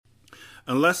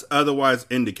Unless otherwise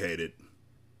indicated,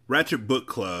 Ratchet Book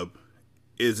Club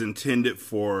is intended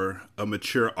for a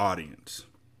mature audience.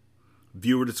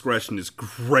 Viewer discretion is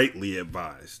greatly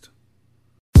advised.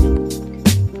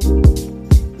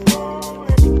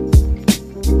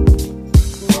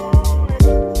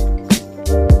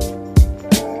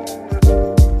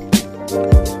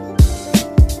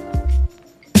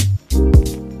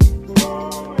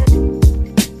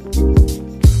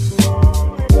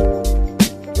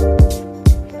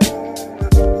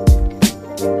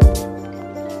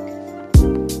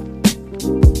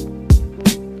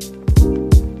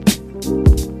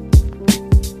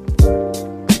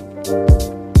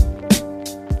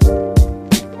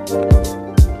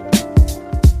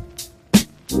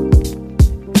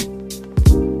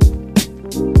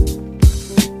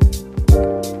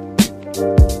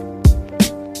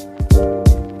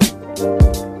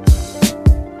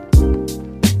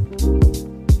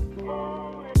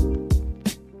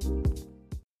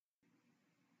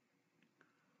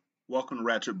 Welcome to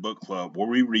Ratchet Book Club, where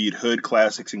we read hood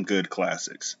classics and good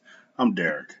classics. I'm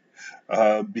Derek.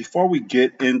 Before we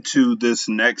get into this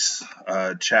next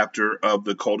chapter of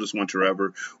The Coldest Winter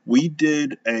Ever, we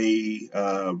did a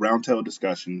roundtable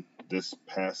discussion this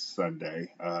past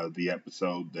Sunday, the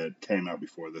episode that came out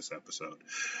before this episode.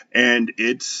 And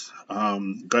it's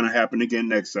going to happen again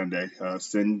next Sunday.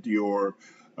 Send your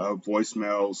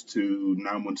voicemails to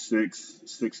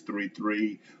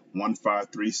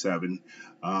 916-633-1537.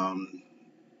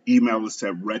 Email us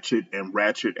at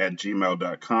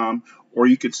wretchedandratchet@gmail.com, or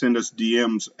you can send us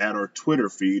DMs at our Twitter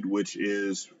feed, which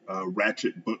is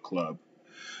Ratchet Book Club.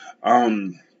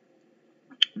 One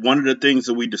of the things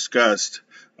that we discussed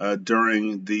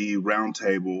during the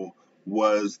roundtable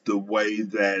was the way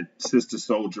that Sister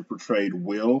Soldier portrayed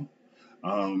Will,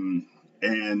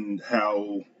 and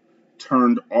how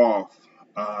turned off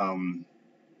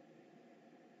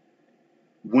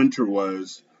Winter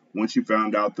was when she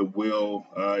found out that Will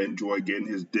enjoyed getting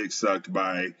his dick sucked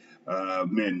by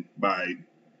men. But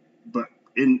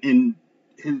in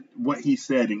what he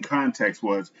said in context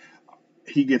was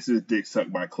he gets his dick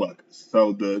sucked by cluckers.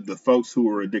 So the folks who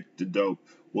are addicted to dope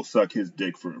will suck his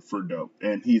dick for dope,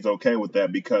 and he's okay with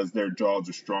that because their jaws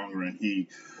are stronger, and he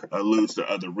alludes to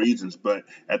other reasons. But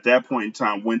at that point in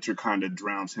time, Winter kind of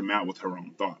drowns him out with her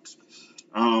own thoughts.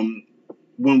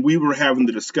 When we were having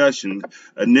the discussion,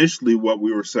 initially what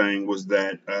we were saying was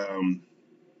that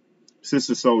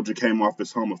Sister Soldier came off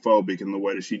as homophobic in the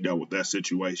way that she dealt with that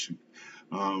situation.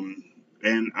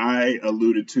 And I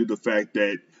alluded to the fact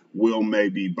that Will may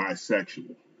be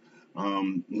bisexual.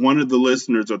 One of the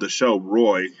listeners of the show,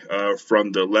 Roy,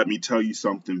 from the Let Me Tell You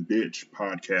Something Bitch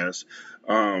podcast,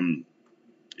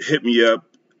 hit me up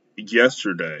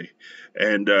yesterday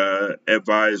and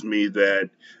advised me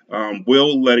that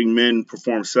Will letting men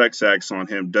perform sex acts on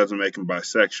him doesn't make him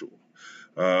bisexual.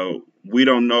 We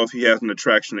don't know if he has an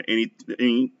attraction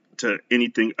to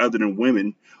anything other than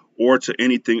women, or to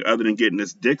anything other than getting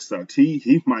his dick sucked.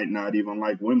 He might not even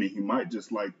like women. He might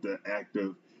just like the act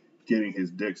of getting his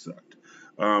dick sucked.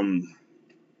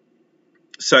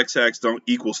 Sex acts don't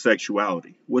equal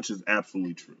sexuality, which is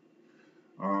absolutely true.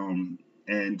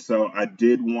 And so I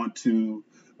did want to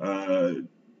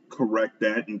correct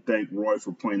that and thank Roy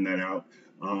for pointing that out,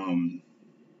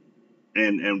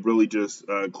 and really just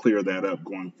clear that up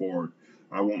going forward.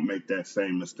 I won't make that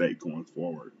same mistake going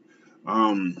forward.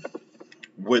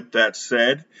 With that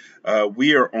said,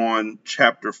 we are on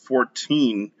chapter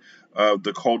 14 of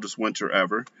The Coldest Winter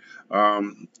Ever.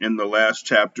 In the last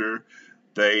chapter,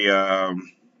 they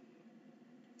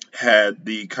had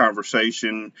the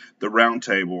conversation, the round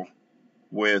table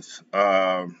with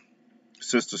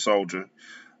Sister Soldier,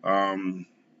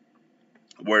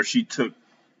 where she took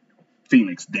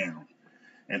Phoenix down.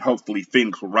 And hopefully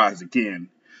Phoenix will rise again.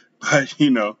 But,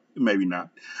 maybe not.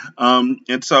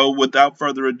 And so without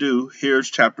further ado, here's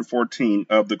chapter 14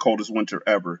 of The Coldest Winter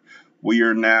Ever. We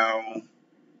are now,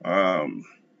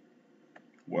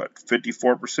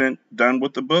 54% done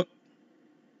with the book?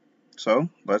 So,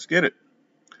 let's get it.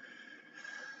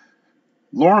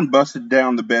 Lauren busted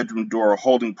down the bedroom door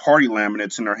holding party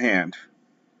laminates in her hand.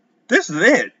 "This is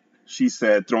it," she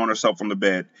said, throwing herself on the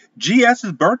bed.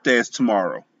 "GS's birthday is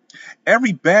tomorrow.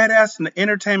 Every badass in the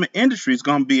entertainment industry is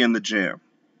going to be in the gym.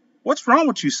 What's wrong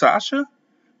with you, Sasha?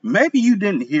 Maybe you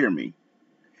didn't hear me.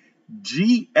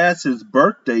 GS's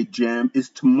birthday jam is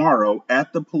tomorrow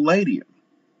at the Palladium.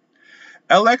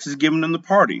 LX is giving them the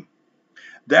party.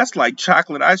 That's like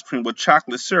chocolate ice cream with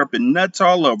chocolate syrup and nuts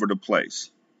all over the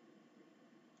place."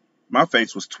 My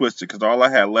face was twisted because all I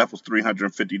had left was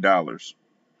 $350.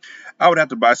 I would have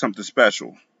to buy something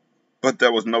special, but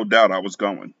there was no doubt I was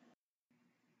going.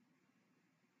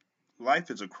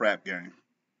 Life is a crap game.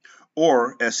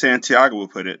 Or, as Santiago would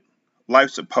put it,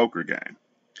 life's a poker game.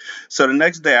 So the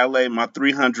next day I laid my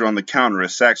 300 on the counter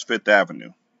at Saks Fifth Avenue.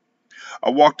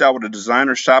 I walked out with a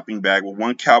designer shopping bag with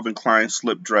one Calvin Klein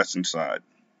slip dress inside.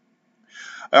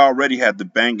 I already had the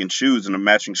banging shoes and a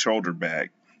matching shoulder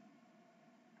bag.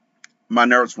 My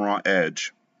nerves were on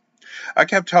edge. I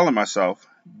kept telling myself,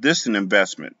 this is an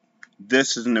investment.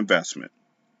 This is an investment.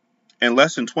 In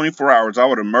less than 24 hours, I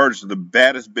would emerge as the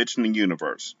baddest bitch in the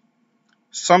universe.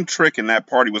 Some trick in that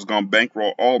party was going to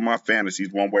bankroll all my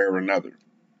fantasies one way or another.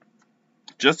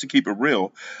 Just to keep it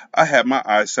real, I had my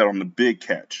eyes set on the big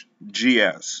catch,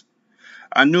 GS.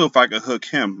 I knew if I could hook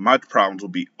him, my problems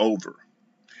would be over.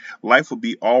 Life would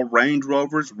be all Range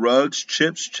Rovers, rugs,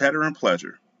 chips, cheddar, and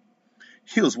pleasure.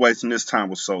 He was wasting his time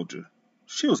with Soldier.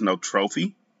 She was no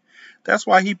trophy. That's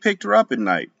why he picked her up at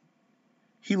night.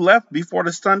 He left before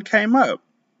the sun came up.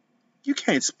 You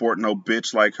can't sport no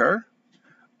bitch like her.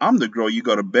 I'm the girl you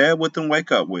go to bed with and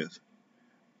wake up with.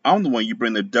 I'm the one you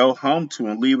bring the dough home to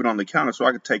and leave it on the counter so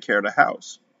I can take care of the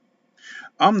house.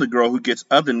 I'm the girl who gets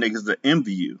other niggas to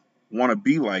envy you, want to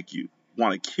be like you,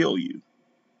 want to kill you.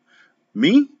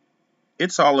 Me?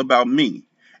 It's all about me,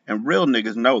 and real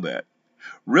niggas know that.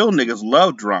 Real niggas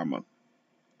love drama.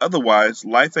 Otherwise,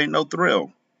 life ain't no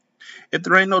thrill. If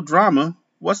there ain't no drama,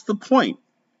 what's the point?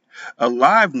 A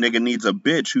live nigga needs a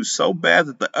bitch who's so bad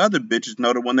that the other bitches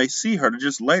know that when they see her to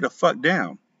just lay the fuck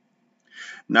down.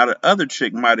 Now the other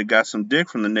chick might have got some dick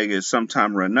from the nigga at some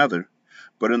time or another,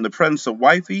 but in the presence of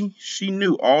wifey, she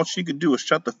knew all she could do was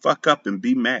shut the fuck up and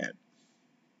be mad.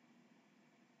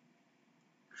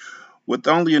 With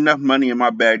only enough money in my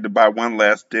bag to buy one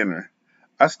last dinner,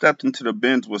 I stepped into the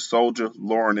Benz with Soldier,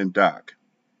 Lauren, and Doc.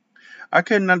 I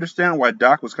couldn't understand why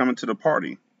Doc was coming to the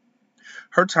party.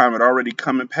 Her time had already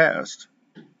come and passed.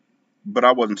 But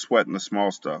I wasn't sweating the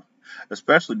small stuff,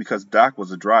 especially because Doc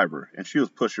was a driver and she was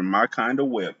pushing my kind of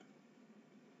whip.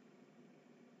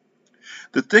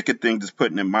 The thick of things is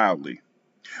putting it mildly.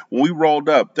 When we rolled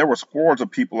up, there were scores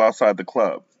of people outside the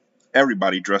club,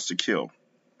 everybody dressed to kill.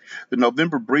 The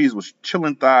November breeze was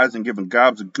chilling thighs and giving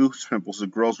gobs of goose pimples to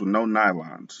girls with no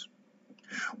nylons.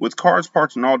 With cars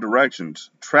parked in all directions,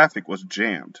 traffic was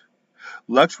jammed.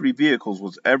 Luxury vehicles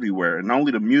was everywhere, and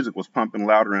only the music was pumping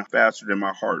louder and faster than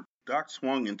my heart. Doc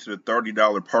swung into the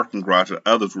 $30 parking garage that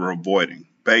others were avoiding,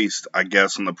 based, I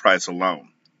guess, on the price alone.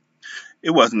 It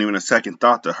wasn't even a second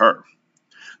thought to her.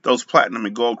 Those platinum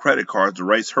and gold credit cards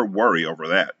erased her worry over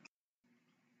that.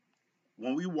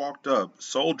 When we walked up,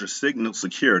 Soldier signaled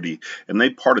security, and they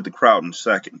parted the crowd in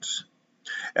seconds.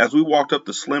 As we walked up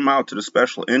the slim aisle to the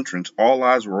special entrance, all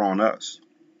eyes were on us.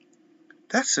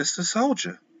 That's Sister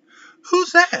Soldier.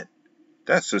 Who's that?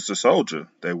 That's Sister Soldier,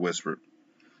 they whispered.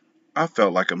 I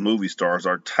felt like a movie star as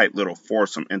our tight little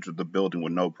foursome entered the building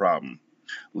with no problem,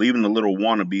 leaving the little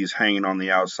wannabes hanging on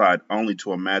the outside only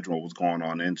to imagine what was going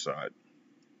on inside.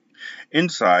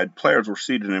 Inside, players were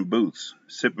seated in booths,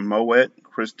 sipping Moet,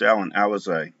 Cristal, and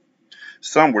Alizé.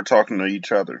 Some were talking to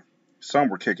each other. Some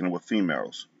were kicking it with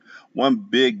females. One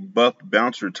big, buffed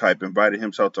bouncer type invited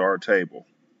himself to our table.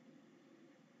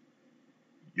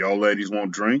 Y'all ladies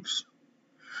want drinks?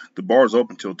 The bar's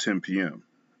open till 10 p.m.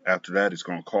 After that, it's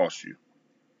going to cost you.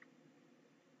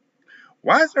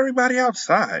 Why is everybody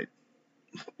outside?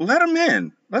 Let them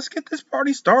in. Let's get this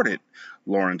party started,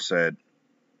 Lauren said.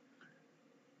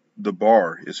 The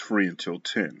bar is free until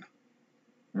 10.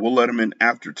 We'll let him in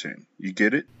after 10. You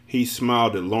get it? He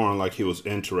smiled at Lauren like he was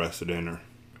interested in her.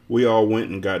 We all went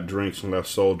and got drinks and left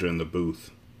Soldier in the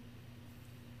booth.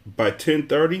 By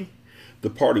 10:30, the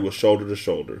party was shoulder to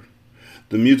shoulder.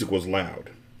 The music was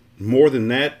loud. More than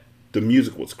that, the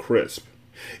music was crisp.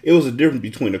 It was a difference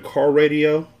between a car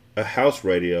radio, a house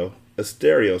radio, a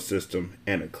stereo system,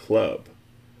 and a club.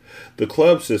 The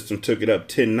club system took it up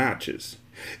 10 notches.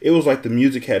 It was like the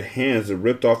music had hands that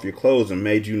ripped off your clothes and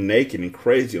made you naked and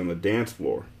crazy on the dance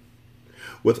floor.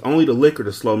 With only the liquor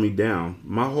to slow me down,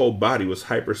 my whole body was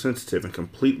hypersensitive and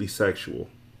completely sexual.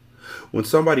 When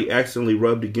somebody accidentally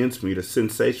rubbed against me, the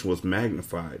sensation was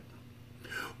magnified.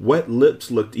 Wet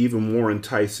lips looked even more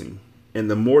enticing,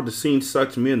 and the more the scene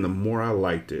sucked me in, the more I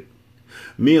liked it.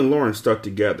 Me and Lauren stuck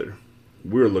together.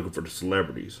 We were looking for the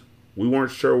celebrities. We weren't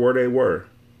sure where they were,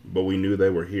 but we knew they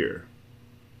were here.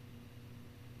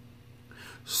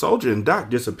 Soldier and Doc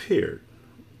disappeared,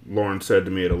 Lauren said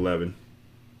to me at 11.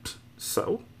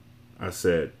 So? I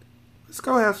said. Let's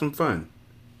go have some fun.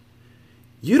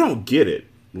 You don't get it,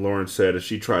 Lauren said as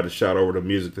she tried to shout over the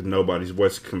music that nobody's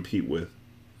voice could compete with.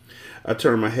 I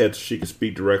turned my head so she could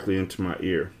speak directly into my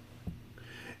ear.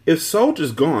 If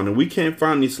Soldier's gone and we can't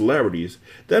find these celebrities,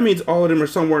 that means all of them are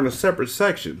somewhere in a separate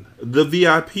section, the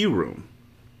VIP room.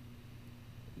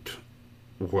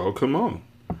 Well, come on.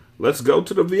 Let's go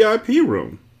to the VIP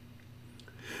room.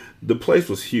 The place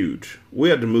was huge. We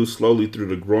had to move slowly through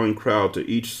the growing crowd to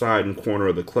each side and corner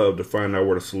of the club to find out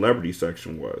where the celebrity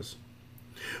section was.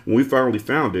 When we finally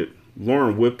found it,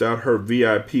 Lauren whipped out her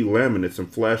VIP laminates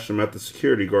and flashed them at the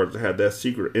security guards that had that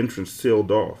secret entrance sealed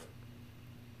off.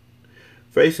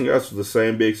 Facing us was the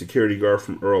same big security guard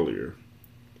from earlier.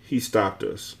 He stopped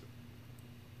us.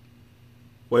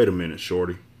 "Wait a minute,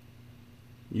 shorty.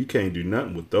 You can't do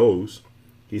nothing with those,"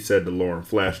 he said to Lauren,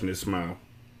 flashing his smile.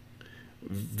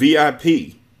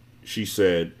 "VIP," she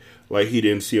said, like he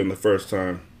didn't see him the first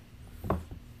time.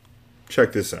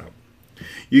 "Check this out.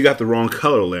 You got the wrong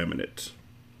color laminates.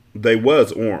 They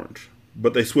was orange,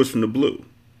 but they switched from the blue."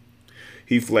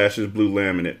 He flashed his blue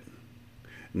laminate.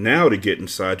 "Now to get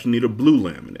inside, you need a blue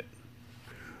laminate."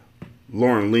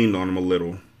 Lauren leaned on him a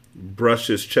little, brushed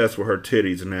his chest with her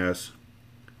titties, and asked,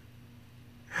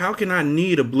 "How can I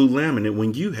need a blue laminate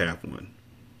when you have one?"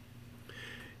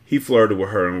 He flirted with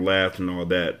her and laughed and all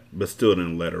that, but still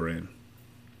didn't let her in.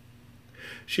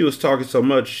 She was talking so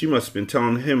much, she must have been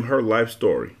telling him her life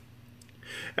story.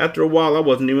 After a while, I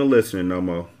wasn't even listening no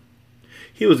more.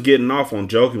 He was getting off on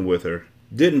joking with her,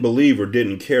 didn't believe or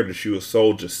didn't care that she was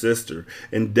Soldier's sister,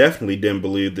 and definitely didn't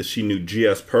believe that she knew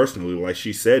GS personally like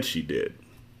she said she did.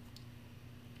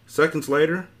 Seconds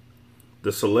later, the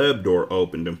celeb door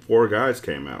opened and 4 guys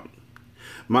came out.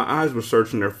 My eyes were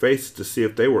searching their faces to see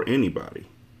if they were anybody.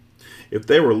 If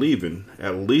they were leaving,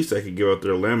 at least they could give up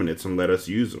their laminates and let us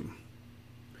use them.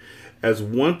 As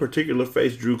one particular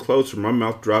face drew closer, my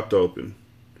mouth dropped open.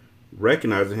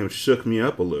 Recognizing him shook me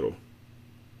up a little.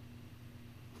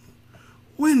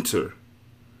 "Winter,"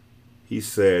 he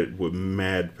said with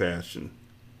mad passion.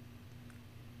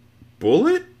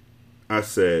 "Bullet?" I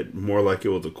said, more like it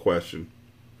was a question.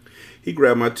 He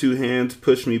grabbed my 2 hands,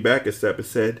 pushed me back a step, and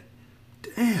said,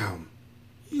 "Damn,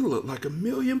 you look like $1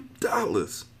 million.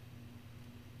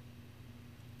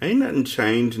 "Ain't nothing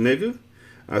changed, nigga,"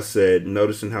 I said,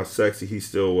 noticing how sexy he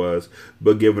still was,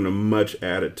 but giving him much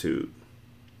attitude.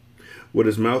 With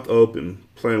his mouth open,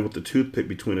 playing with the toothpick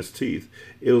between his teeth,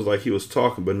 it was like he was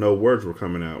talking, but no words were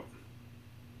coming out.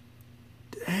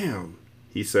 "Damn,"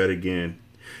 he said again.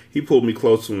 He pulled me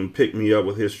close to him and picked me up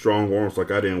with his strong arms like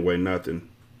I didn't weigh nothing.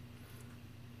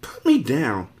 "Put me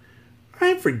down.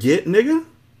 I ain't forget, nigga."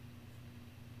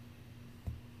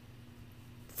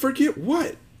 "Forget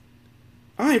what?"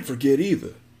 "I ain't forget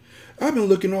either. I've been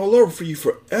looking all over for you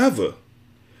forever.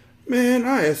 Man,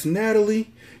 I asked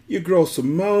Natalie, your girl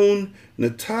Simone,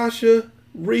 Natasha,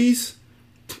 Reese.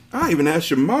 I even asked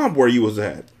your mom where you was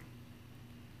at."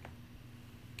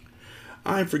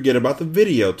 "I ain't forget about the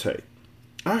videotape.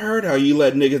 I heard how you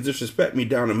let niggas disrespect me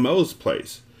down in Mo's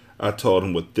place," I told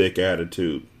him with thick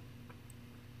attitude.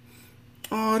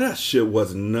 "Oh, that shit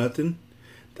wasn't nothing.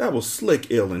 That was Slick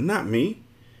illin', not me.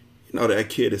 You know that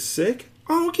kid is sick.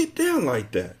 I don't get down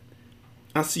like that.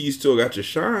 I see you still got your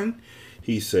shine,"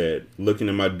 he said, looking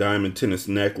at my diamond tennis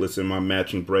necklace and my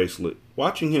matching bracelet.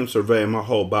 Watching him survey my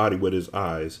whole body with his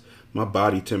eyes, my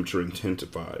body temperature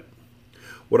intensified.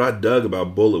 What I dug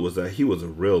about Bullet was that he was a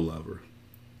real lover.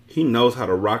 He knows how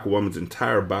to rock a woman's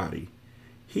entire body.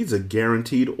 He's a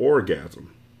guaranteed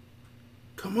orgasm.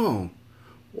 "Come on,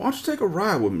 why don't you take a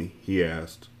ride with me?" he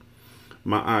asked.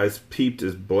 My eyes peeped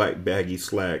his black baggy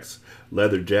slacks,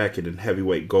 leather jacket, and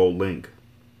heavyweight gold link.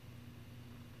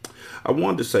 I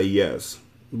wanted to say yes,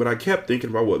 but I kept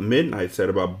thinking about what Midnight said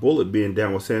about Bullet being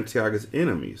down with Santiago's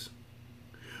enemies.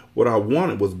 What I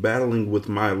wanted was battling with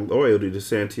my loyalty to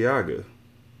Santiago.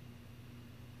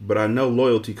 But I know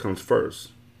loyalty comes first,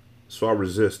 so I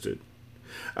resisted.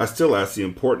 I still asked the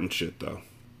important shit, though.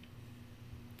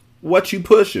 "What you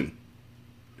pushing?"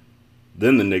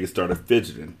 Then the nigga started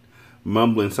fidgeting,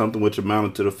 mumbling something which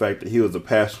amounted to the fact that he was a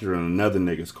passenger in another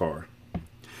nigga's car.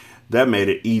 That made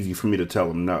it easy for me to tell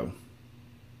him no.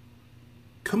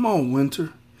 "Come on,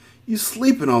 Winter. You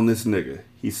sleeping on this nigga,"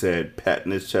 he said,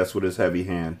 patting his chest with his heavy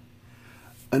hand.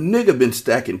 "A nigga been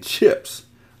stacking chips.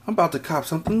 I'm about to cop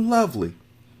something lovely.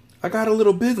 I got a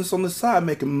little business on the side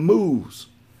making moves.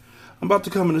 I'm about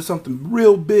to come into something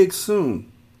real big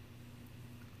soon."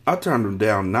 I turned him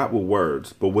down not with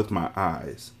words, but with my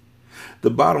eyes. The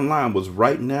bottom line was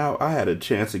right now I had a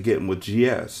chance of getting with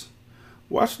GS.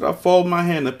 Why should I fold my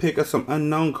hand and pick up some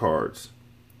unknown cards?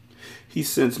 He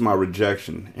sensed my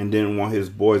rejection and didn't want his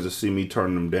boys to see me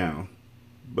turn them down,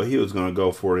 but he was going to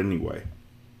go for it anyway.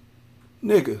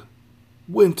 "Nigga,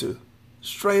 Winter,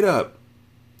 straight up,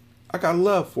 I got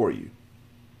love for you."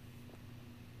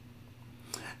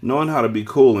 Knowing how to be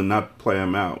cool and not play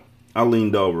him out, I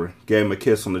leaned over, gave him a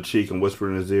kiss on the cheek, and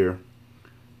whispered in his ear,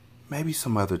 "Maybe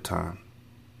some other time.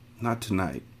 Not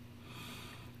tonight."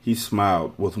 He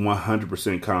smiled with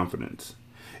 100% confidence.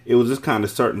 It was this kind of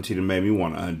certainty that made me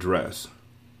want to undress.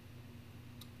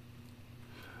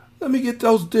 "Let me get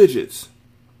those digits."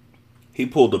 He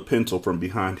pulled a pencil from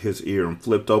behind his ear and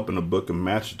flipped open a book of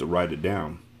matches to write it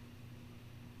down.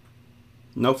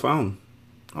 "No phone.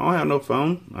 I don't have no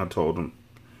phone," I told him.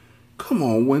 "Come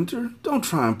on, Winter. Don't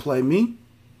try and play me."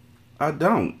 "I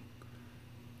don't.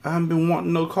 I haven't been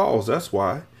wanting no calls, that's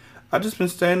why. I just been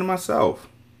staying to myself."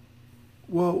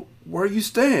 "Well, where are you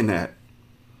staying at?"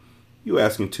 "You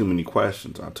asking too many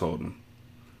questions," I told him.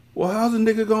 "Well, how's a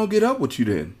nigga gonna get up with you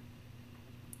then?"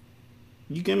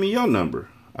 "You give me your number,"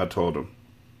 I told him.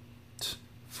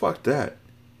 "Fuck that.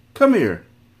 Come here."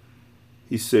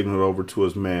 He signaled over to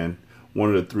his man,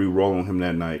 one of the three rolling him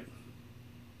that night.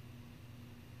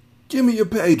 "Give me your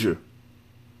pager."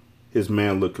 His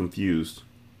man looked confused.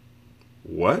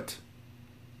 "What?"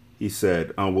 he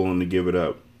said, unwilling to give it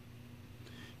up.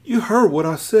 "You heard what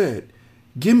I said.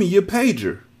 Give me your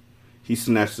pager." He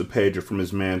snatched the pager from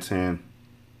his man's hand.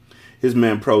 His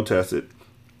man protested.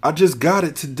 "I just got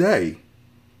it today."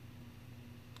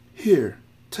 "Here,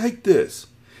 take this."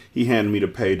 He handed me the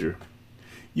pager.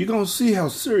 "You gonna see how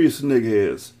serious a nigga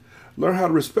is. Learn how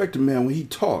to respect a man when he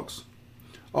talks.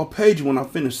 I'll page you when I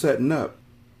finish setting up.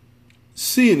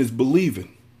 Seeing is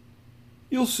believing.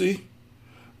 You'll see.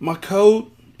 My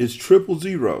code is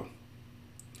 000.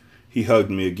 He hugged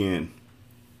me again.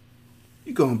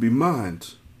 "You gonna be mine."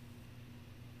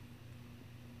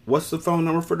 "What's the phone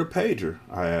number for the pager?"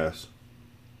 I asked.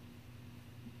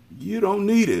 "You don't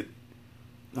need it.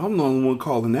 I'm the only one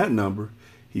calling that number,"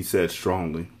 he said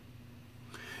strongly.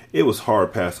 It was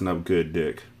hard passing up good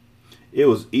dick. It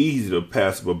was easy to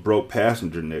pass up a broke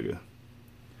passenger nigga.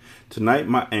 Tonight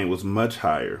my aim was much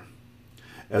higher.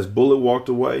 As Bullet walked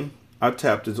away, I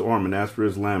tapped his arm and asked for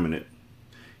his laminate.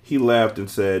 He laughed and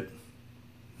said,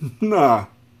 "Nah,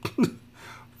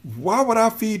 why would I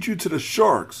feed you to the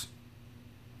sharks?"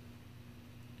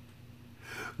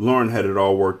 Lauren had it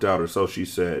all worked out, or so she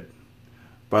said.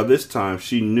 By this time,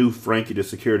 she knew Frankie, the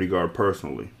security guard,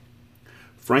 personally.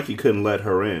 Frankie couldn't let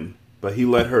her in, but he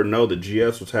let her know that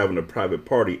GS was having a private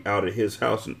party out at his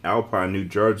house in Alpine, New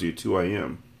Jersey at 2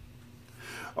 a.m.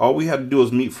 All we had to do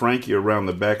was meet Frankie around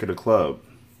the back of the club.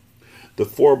 The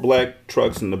 4 black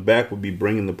trucks in the back would be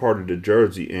bringing the party to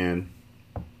Jersey, and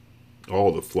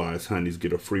all the flies honeys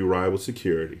get a free ride with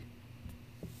security.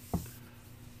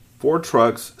 4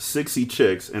 trucks, 60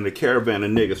 chicks, and a caravan of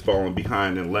niggas following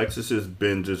behind in Lexuses,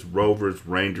 Benzes, Rovers,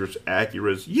 Rangers,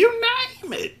 Acuras, you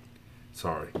name it.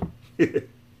 Sorry.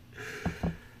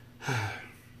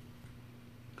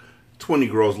 20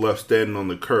 girls left standing on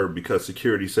the curb because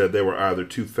security said they were either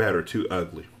too fat or too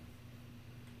ugly.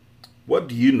 What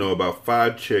do you know about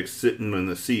 5 chicks sitting in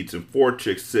the seats and 4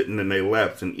 chicks sitting in their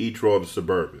laps in each row of the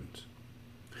Suburbans?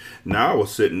 Now I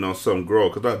was sitting on some girl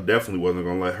because I definitely wasn't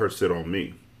going to let her sit on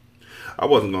me. I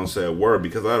wasn't going to say a word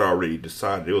because I'd already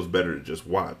decided it was better to just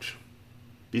watch.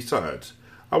 Besides,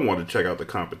 I wanted to check out the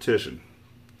competition.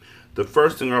 The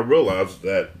first thing I realized was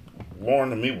that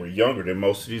Lauren and me were younger than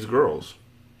most of these girls.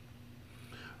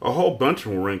 A whole bunch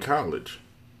of them were in college.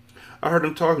 I heard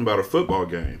them talking about a football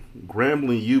game,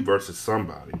 Grambling U versus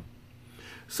somebody.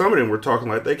 Some of them were talking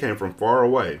like they came from far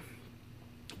away.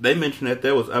 They mentioned that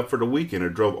they was up for the weekend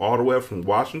and drove all the way up from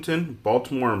Washington,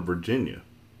 Baltimore, and Virginia.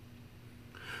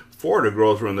 4 of the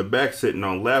girls were in the back sitting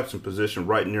on laps in position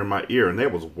right near my ear, and they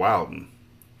was wildin'.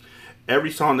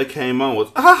 Every song that came on was,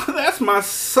 "Ah, that's my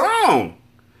song!"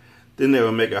 Then they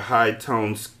would make a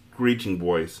high-toned screeching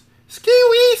voice,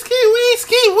 "Ski-wee, ski-wee,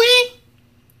 ski-wee!"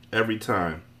 every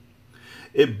time.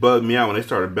 It bugged me out when they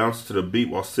started bouncing to the beat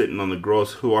while sitting on the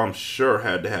girls who I'm sure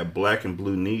had to have black and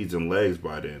blue knees and legs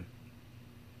by then.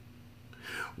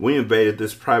 We invaded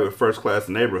this private first-class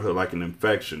neighborhood like an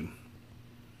infection.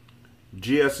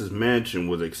 GS's mansion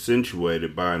was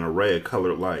accentuated by an array of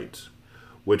colored lights,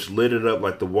 which lit it up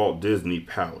like the Walt Disney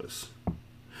Palace.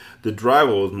 The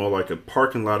driveway was more like a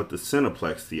parking lot at the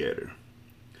Cineplex Theater.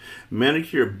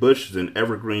 Manicured bushes and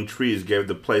evergreen trees gave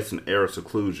the place an air of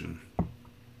seclusion.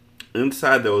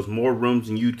 Inside there was more rooms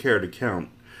than you'd care to count.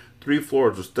 3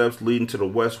 floors with steps leading to the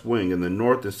west wing and the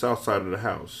north and south side of the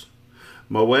house.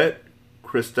 Moet,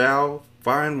 Cristal,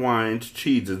 fine wines,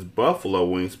 cheeses, buffalo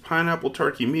wings, pineapple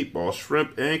turkey meatballs,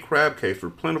 shrimp, and crab cakes were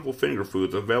plentiful finger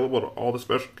foods available to all the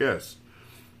special guests.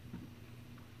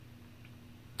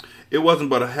 It wasn't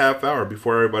but a half hour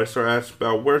before everybody started asking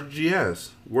about where's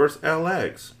GS, where's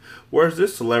LX, where's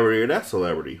this celebrity or that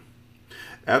celebrity.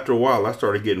 After a while, I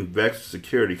started getting vexed with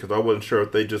security because I wasn't sure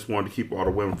if they just wanted to keep all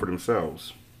the women for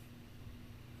themselves.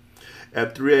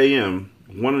 At 3 a.m.,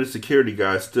 one of the security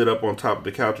guys stood up on top of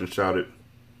the couch and shouted,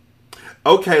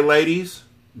 "Okay, ladies,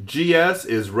 GS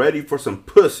is ready for some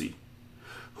pussy.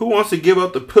 Who wants to give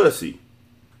up the pussy?"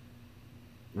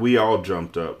 We all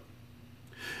jumped up.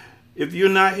 "If you're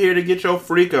not here to get your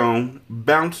freak on,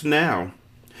 bounce now.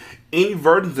 Any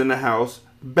virgins in the house,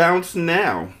 bounce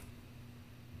now."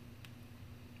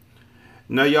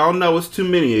 Now y'all know it's too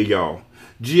many of y'all.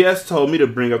 GS told me to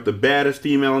bring up the baddest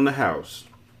female in the house.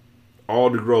 All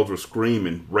the girls were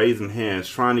screaming, raising hands,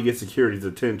 trying to get security's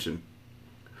attention.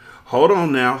 "Hold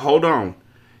on now, hold on.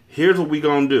 Here's what we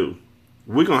gonna do.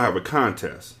 We gonna have a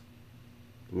contest.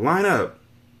 Line up.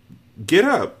 Get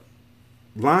up.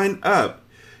 Line up.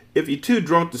 If you're too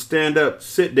drunk to stand up,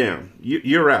 sit down.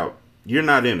 You're out. You're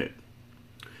not in it.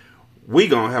 We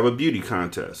gonna have a beauty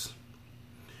contest."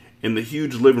 In the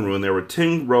huge living room, there were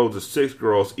 10 rows of 6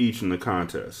 girls each in the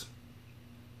contest.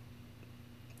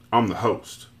 "I'm the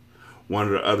host," one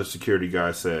of the other security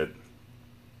guys said.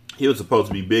 He was supposed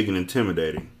to be big and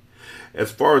intimidating.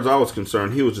 As far as I was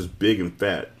concerned, he was just big and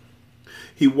fat.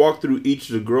 He walked through each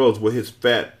of the girls with his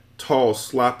fat, tall,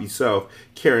 sloppy self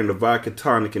carrying the vodka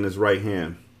tonic in his right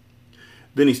hand.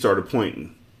 Then he started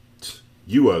pointing.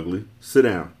 "You ugly. Sit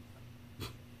down.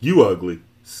 You ugly.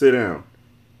 Sit down.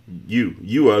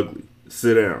 You ugly.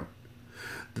 Sit down."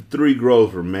 The 3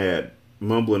 girls were mad,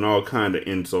 mumbling all kind of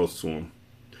insults to him.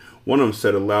 One of them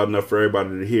said it loud enough for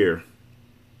everybody to hear.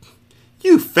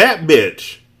 "You fat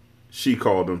bitch," she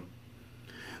called him.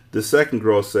 The second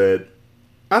girl said,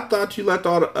 "I thought you liked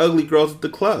all the ugly girls at the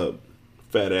club."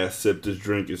 Fat ass sipped his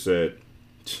drink and said,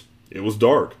 "It was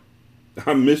dark.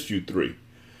 I missed you 3.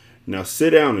 Now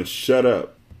sit down and shut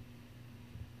up."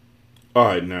 "All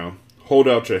right, now, hold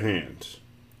out your hands."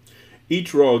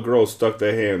 Each row of girls stuck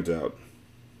their hands out.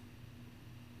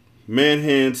 "Man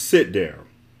hands, sit down."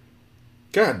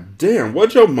 "God damn,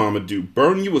 what'd your mama do?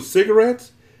 Burn you with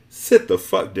cigarettes? Sit the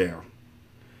fuck down."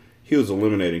 He was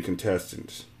eliminating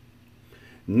contestants.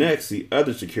 Next, the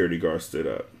other security guard stood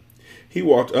up. He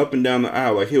walked up and down the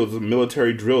aisle like he was a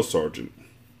military drill sergeant.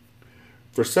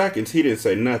 For seconds, he didn't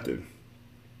say nothing.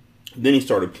 Then he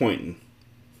started pointing.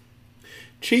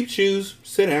 "Cheap shoes,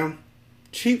 sit down.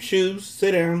 Cheap shoes,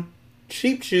 sit down.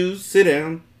 Cheap shoes, sit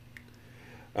down."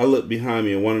 I looked behind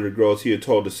me, and one of the girls he had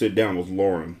told to sit down was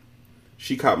Lauren.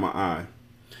 She caught my eye.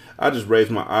 I just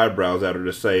raised my eyebrows at her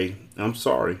to say, "I'm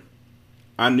sorry."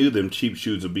 I knew them cheap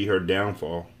shoes would be her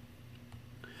downfall.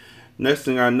 Next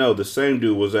thing I know, the same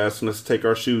dude was asking us to take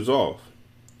our shoes off.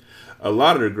 A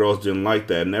lot of the girls didn't like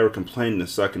that, and they were complaining and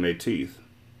sucking their teeth.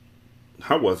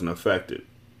 I wasn't affected.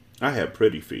 I had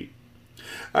pretty feet.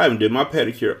 I even did my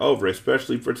pedicure over,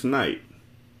 especially for tonight.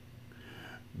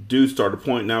 Dude started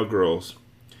pointing out girls.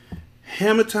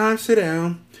 "Hammer time, sit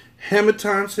down. Hammer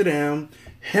time, sit down.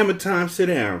 Hammer time, sit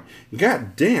down.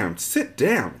 God damn, sit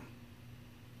down."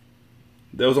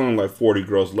 There was only like 40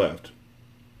 girls left.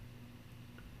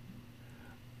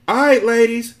 "Alright,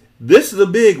 ladies, this is a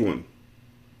big one.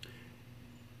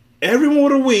 Everyone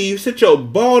with a weave, sit your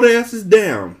bald asses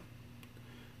down."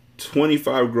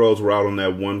 25 girls were out on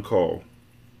that one call.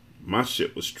 My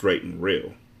shit was straight and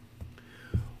real.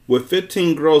 With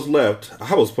 15 girls left,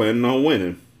 I was planning on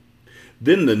winning.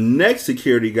 Then the next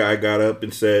security guy got up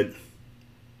and said,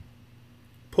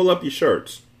 "Pull up your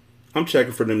shirts. I'm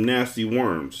checking for them nasty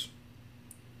worms."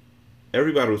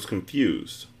 Everybody was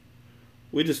confused.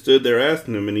 We just stood there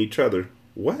asking them and each other,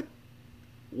 "What?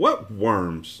 What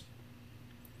worms?"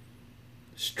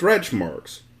 "Stretch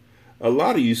marks. A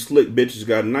lot of you slick bitches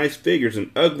got nice figures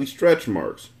and ugly stretch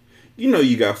marks. You know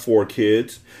you got 4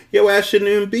 kids. Your ass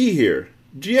shouldn't even be here.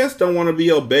 GS don't want to be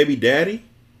your baby daddy."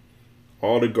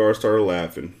 All the guards started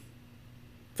laughing.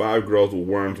 5 girls with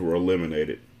worms were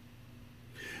eliminated.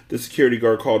 The security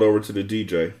guard called over to the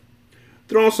DJ.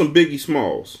 "Throw on some Biggie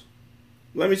Smalls.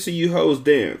 Let me see you hoes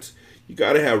dance. You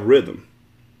gotta have rhythm.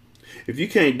 If you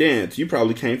can't dance, you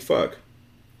probably can't fuck.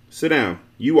 Sit down.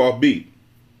 You off beat.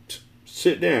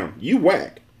 Sit down. You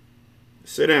whack.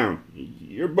 Sit down.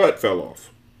 Your butt fell off."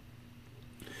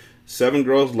 7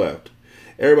 girls left.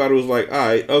 Everybody was like,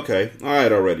 "Alright, okay.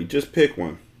 Alright already. Just pick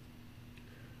one."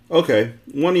 "Okay,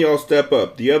 one of y'all step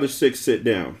up. The other 6 sit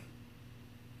down."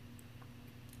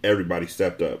 Everybody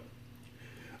stepped up.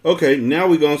 "Okay, now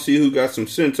we're going to see who got some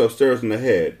sense upstairs in the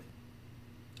head.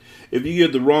 If you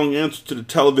give the wrong answer to the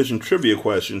television trivia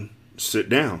question, sit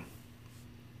down."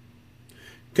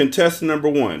 Contestant number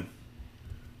 1.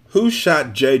 Who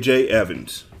shot J.J.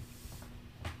 Evans?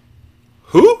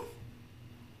 Who?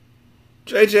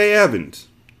 J.J. Evans.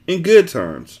 In Good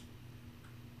Times.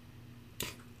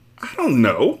 I don't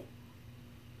know.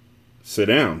 Sit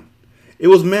down. It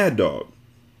was Mad Dog.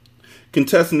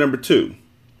 Contestant number 2.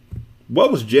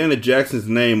 What was Janet Jackson's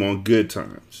name on Good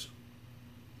Times?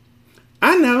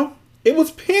 I know. It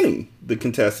was Penny, the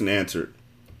contestant answered.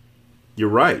 You're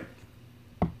right.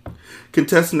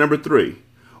 Contestant number 3.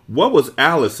 What was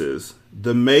Alice's,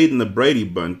 the maid in the Brady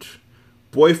Bunch,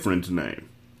 boyfriend's name?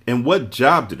 And what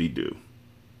job did he do?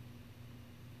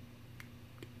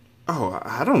 Oh,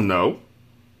 I don't know.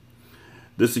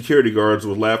 The security guards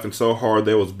were laughing so hard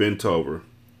they was bent over.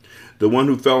 The one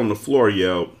who fell on the floor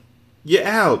yelled, "You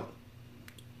out!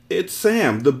 It's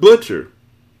Sam, the butcher."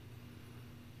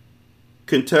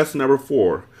 Contestant number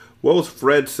 4. What was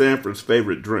Fred Sanford's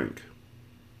favorite drink?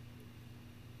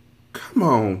 Come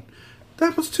on.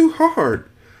 That was too hard.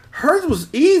 Hers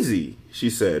was easy, she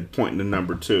said, pointing to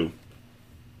number 2.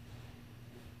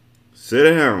 Sit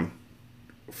down.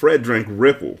 Fred drank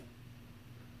Ripple.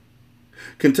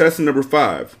 Contestant number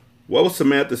 5. What was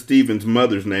Samantha Stevens'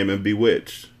 mother's name in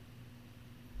Bewitched?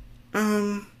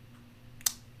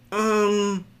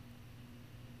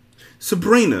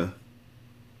 Sabrina.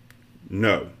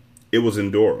 No, it was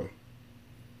Endora.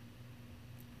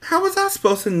 How was I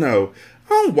supposed to know? I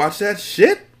don't watch that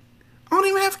shit. I don't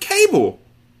even have cable.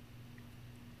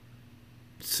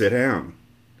 Sit down.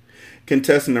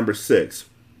 Contestant number 6.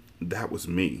 That was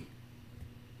me.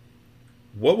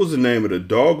 What was the name of the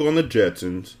dog on the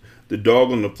Jetsons, the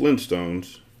dog on the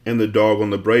Flintstones, and the dog on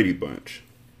the Brady Bunch?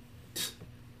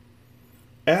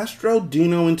 Astro,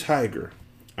 Dino, and Tiger,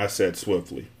 I said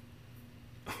swiftly.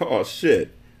 Oh,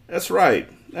 shit. That's right.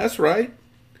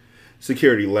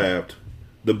 Security laughed.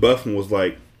 The buffin was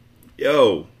like,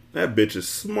 yo, that bitch is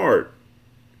smart.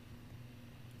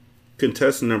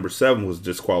 Contestant number 7 was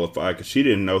disqualified because she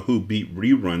didn't know who beat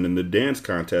Rerun in the dance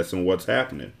contest and What's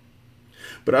Happening.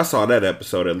 But I saw that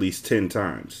episode at least 10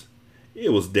 times.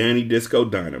 It was Danny Disco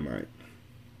Dynamite.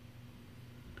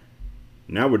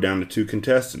 Now we're down to 2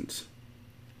 contestants.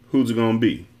 Who's it gonna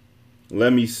be?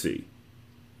 Let me see.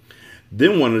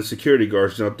 Then one of the security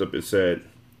guards jumped up and said,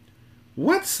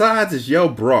 "What size is your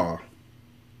bra?"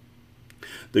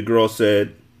 The girl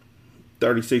said,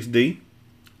 36D.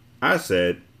 I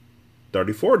said,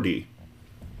 34D.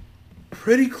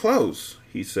 Pretty close,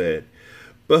 he said.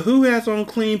 But who has on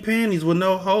clean panties with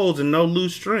no holes and no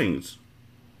loose strings?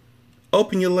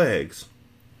 Open your legs.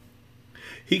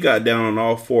 He got down on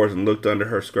all fours and looked under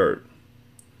her skirt.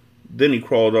 Then he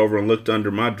crawled over and looked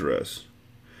under my dress.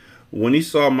 When he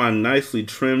saw my nicely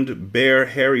trimmed, bare,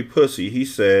 hairy pussy, he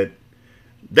said,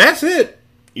 "That's it.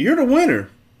 You're the winner."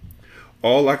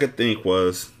 All I could think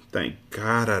was, thank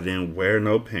God I didn't wear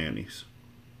no panties.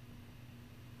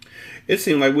 It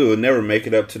seemed like we would never make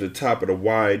it up to the top of the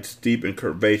wide, steep, and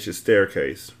curvaceous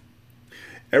staircase.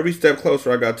 Every step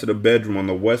closer I got to the bedroom on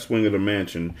the west wing of the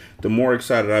mansion, the more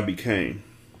excited I became.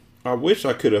 I wish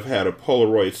I could have had a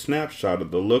Polaroid snapshot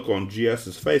of the look on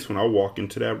GS's face when I walked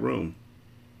into that room.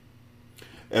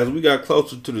 As we got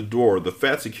closer to the door, the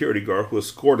fat security guard who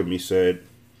escorted me said,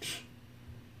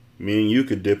 "Me and you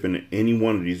could dip into any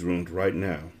one of these rooms right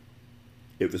now.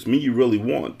 If it's me you really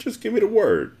want, just give me the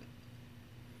word."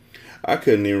 I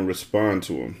couldn't even respond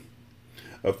to him.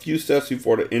 A few steps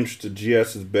before the entrance to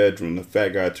GS's bedroom, the fat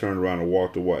guy turned around and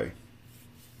walked away.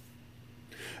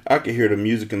 I could hear the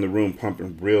music in the room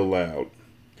pumping real loud.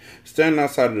 Standing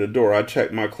outside of the door, I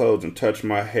checked my clothes and touched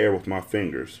my hair with my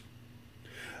fingers.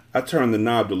 I turned the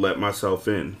knob to let myself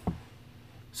in.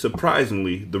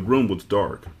 Surprisingly, the room was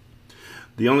dark.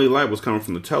 The only light was coming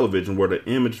from the television where the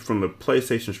image from the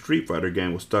PlayStation Street Fighter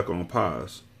game was stuck on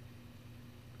pause.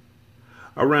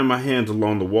 I ran my hands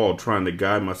along the wall trying to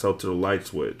guide myself to the light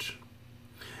switch.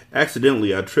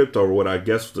 Accidentally, I tripped over what I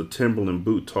guessed was a Timberland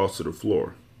boot tossed to the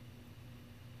floor.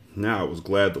 Now I was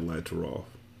glad the lights were off.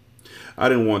 I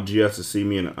didn't want GS to see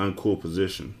me in an uncool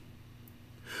position.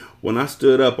 When I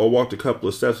stood up, I walked a couple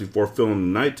of steps before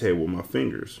feeling the night table with my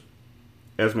fingers.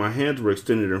 As my hands were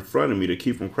extended in front of me to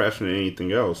keep from crashing into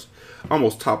anything else, I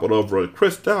almost toppled over a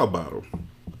Cristal bottle.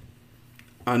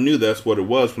 I knew that's what it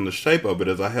was from the shape of it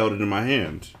as I held it in my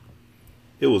hands.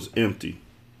 It was empty.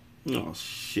 Oh,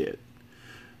 shit.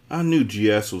 I knew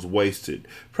GS was wasted,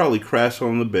 probably crashed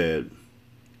on the bed.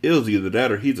 It was either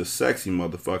that or he's a sexy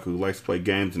motherfucker who likes to play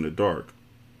games in the dark.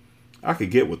 I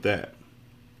could get with that.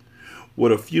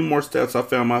 With a few more steps, I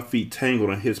found my feet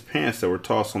tangled in his pants that were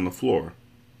tossed on the floor.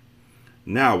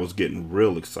 Now I was getting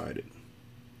real excited.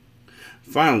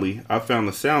 Finally, I found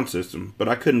the sound system, but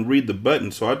I couldn't read the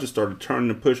buttons, so I just started turning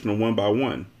and pushing them one by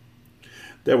one.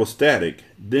 There was static,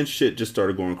 then shit just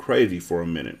started going crazy for a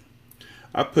minute.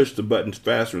 I pushed the buttons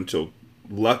faster until,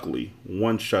 luckily,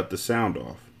 one shut the sound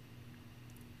off.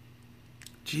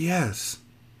 GS,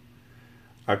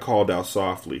 I called out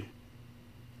softly,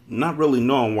 not really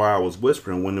knowing why I was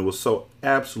whispering when it was so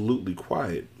absolutely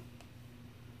quiet.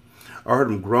 I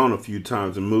heard him groan a few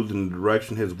times and moved in the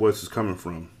direction his voice was coming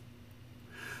from.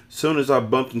 Soon as I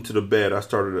bumped into the bed, I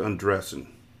started undressing.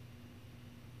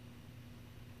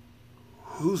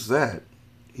 "Who's that?"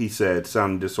 he said,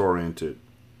 sounding disoriented.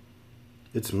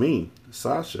 "It's me,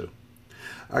 Sasha.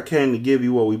 I came to give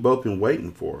you what we both been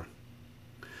waiting for."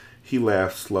 He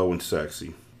laughed slow and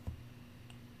sexy.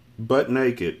 Butt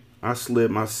naked, I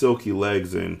slid my silky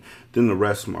legs in, then the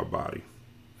rest of my body.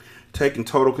 Taking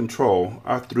total control,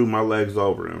 I threw my legs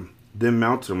over him, then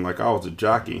mounted him like I was a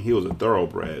jockey and he was a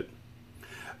thoroughbred.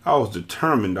 I was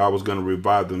determined I was going to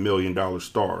revive the $1 million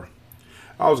star.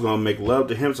 I was going to make love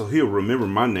to him so he'll remember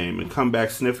my name and come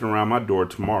back sniffing around my door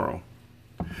tomorrow.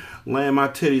 Laying my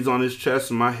titties on his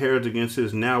chest and my hairs against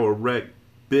his now erect,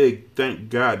 big, thank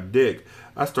God dick,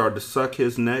 I started to suck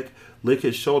his neck, lick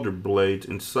his shoulder blades,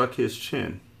 and suck his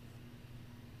chin.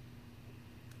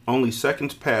 Only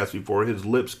seconds passed before his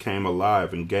lips came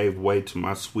alive and gave way to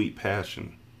my sweet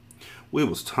passion. We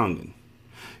was tonguing.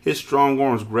 His strong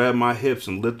arms grabbed my hips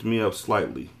and lifted me up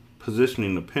slightly,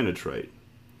 positioning to penetrate.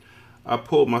 I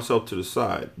pulled myself to the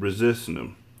side, resisting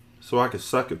him, so I could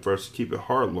suck it first to keep it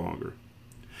hard longer.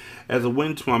 As it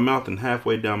went into my mouth and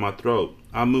halfway down my throat,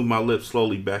 I moved my lips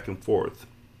slowly back and forth.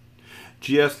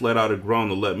 GS let out a groan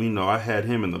to let me know I had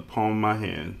him in the palm of my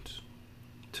hands.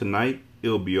 Tonight,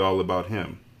 it'll be all about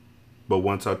him. But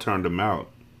once I turned him out,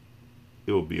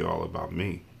 it will be all about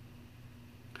me.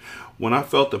 When I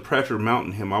felt the pressure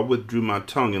mounting him, I withdrew my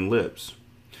tongue and lips.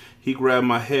 He grabbed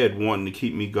my head, wanting to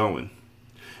keep me going.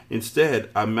 Instead,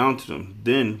 I mounted him,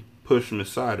 then pushed him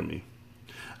inside of me.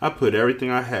 I put everything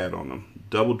I had on him,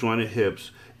 double-jointed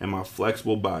hips and my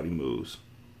flexible body moves.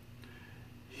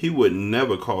 He would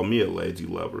never call me a lazy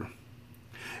lover.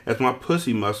 As my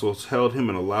pussy muscles held him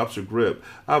in a lobster grip,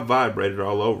 I vibrated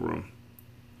all over him.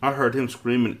 I heard him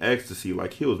scream in ecstasy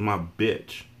like he was my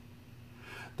bitch.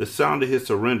 The sound of his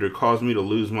surrender caused me to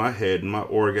lose my head, and my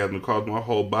orgasm caused my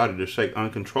whole body to shake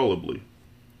uncontrollably.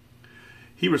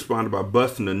 He responded by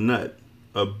busting a nut,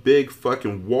 a big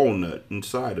fucking walnut,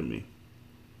 inside of me.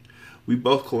 We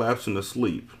both collapsed into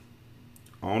sleep.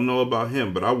 I don't know about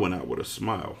him, but I went out with a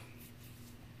smile.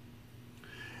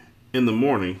 In the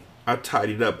morning, I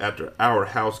tidied up after our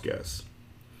house guests.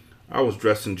 I was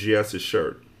dressed in GS's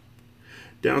shirt.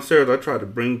 Downstairs, I tried to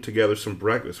bring together some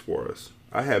breakfast for us.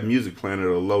 I had music playing at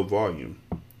a low volume.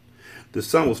 The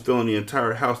sun was filling the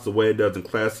entire house the way it does in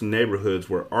classy neighborhoods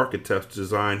where architects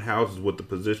design houses with the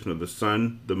position of the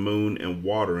sun, the moon, and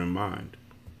water in mind.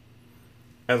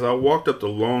 As I walked up the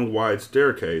long, wide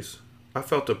staircase, I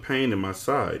felt a pain in my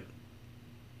side.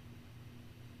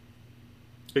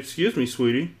 "Excuse me,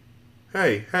 sweetie.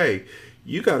 Hey,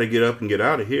 you gotta get up and get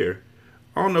out of here.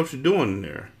 I don't know what you're doing in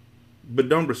there. But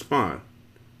don't respond.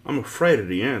 I'm afraid of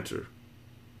the answer."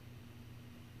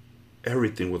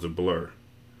 Everything was a blur.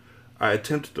 I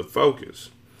attempted to focus.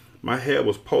 My head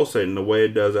was pulsating the way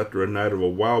it does after a night of a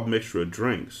wild mixture of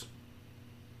drinks.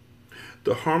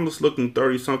 The harmless-looking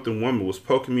 30-something woman was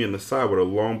poking me in the side with a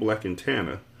long black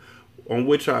antenna, on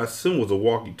which I assumed was a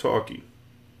walkie-talkie.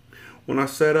 When I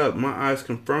sat up, my eyes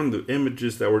confirmed the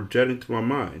images that were jetting through my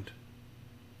mind.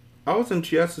 I was in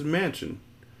GS's mansion.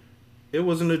 It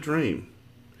wasn't a dream.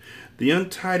 The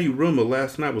untidy room of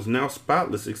last night was now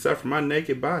spotless except for my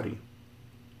naked body.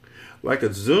 Like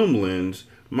a zoom lens,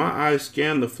 my eyes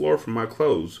scanned the floor for my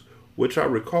clothes, which I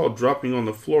recalled dropping on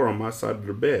the floor on my side of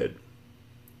the bed.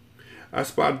 I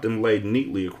spotted them laid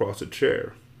neatly across a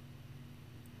chair.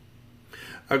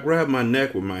 I grabbed my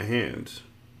neck with my hands.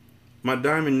 My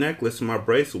diamond necklace and my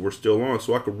bracelet were still on,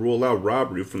 so I could rule out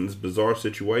robbery from this bizarre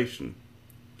situation.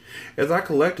 As I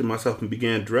collected myself and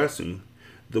began dressing,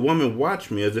 the woman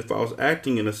watched me as if I was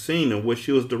acting in a scene in which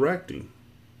she was directing.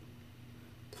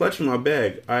 Clutching my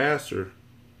bag, I asked her,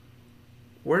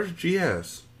 "Where's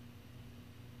GS?"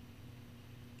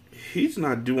 "He's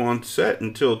not due on set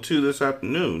until 2 this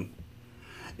afternoon.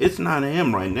 It's 9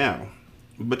 a.m. right now,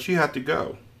 but you have to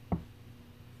go."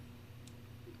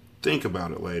 Think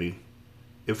about it, lady.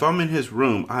 If I'm in his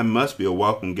room, I must be a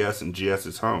welcome guest in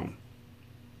GS's home.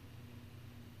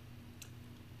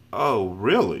 "Oh,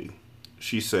 really?"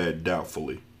 she said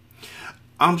doubtfully.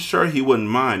 "I'm sure he wouldn't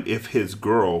mind if his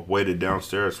girl waited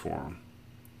downstairs for him.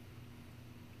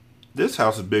 This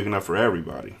house is big enough for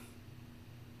everybody."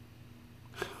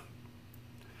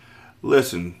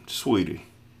 "Listen, sweetie,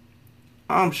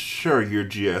 I'm sure you're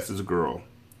GS's girl.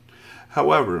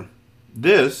 However,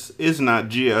 this is not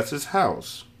GS's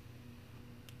house.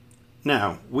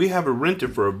 Now, we have it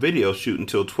rented for a video shoot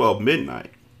until 12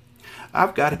 midnight.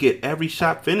 I've got to get every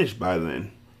shot finished by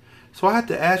then. So I had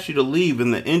to ask you to leave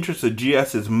in the interest of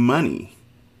GS's money.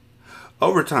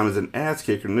 Overtime is an ass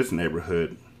kicker in this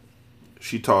neighborhood.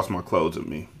 She tossed my clothes at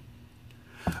me.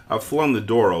 I flung the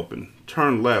door open,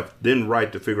 turned left, then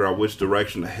right to figure out which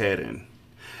direction to head in.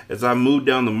 As I moved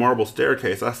down the marble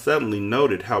staircase, I suddenly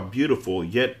noted how beautiful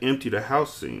yet empty the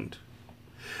house seemed.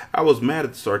 I was mad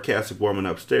at the sarcastic woman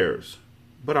upstairs,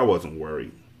 but I wasn't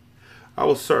worried. I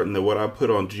was certain that what I put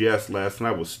on GS last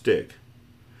night would stick.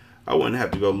 I wouldn't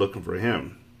have to go looking for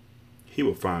him. He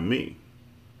would find me.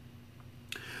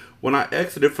 When I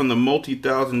exited from the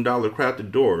multi-$1,000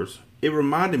 crafted doors, it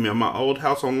reminded me of my old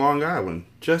house on Long Island.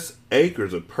 Just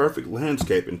acres of perfect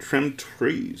landscape and trimmed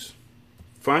trees.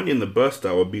 Finding the bus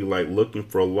stop would be like looking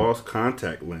for a lost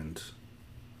contact lens.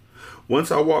 Once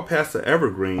I walked past the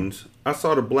evergreens, I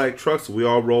saw the black trucks we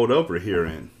all rolled over here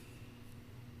in.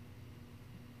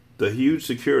 The huge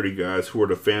security guys who were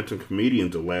the phantom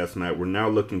comedians of last night were now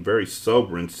looking very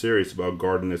sober and serious about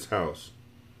guarding this house.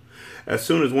 As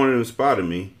soon as one of them spotted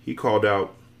me, he called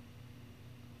out,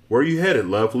 "Where are you headed,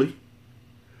 lovely?"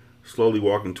 Slowly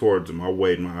walking towards him, I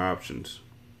weighed my options.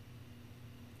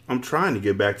 "I'm trying to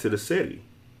get back to the city."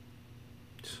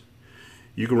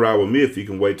 "You can ride with me if you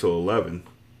can wait till 11.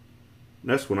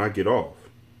 That's when I get off."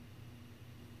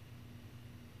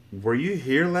 "Were you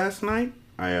here last night?"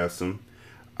 I asked him.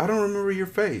 "I don't remember your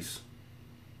face."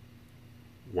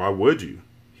 "Why would you?"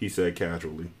 he said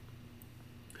casually.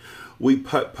 We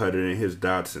putt-putted in his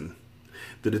Datsun.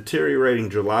 The deteriorating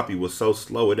jalopy was so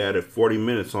slow it added 40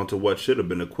 minutes onto what should have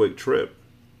been a quick trip.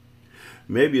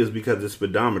 Maybe it was because the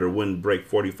speedometer wouldn't break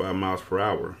 45 miles per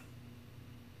hour.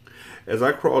 As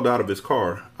I crawled out of his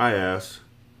car, I asked,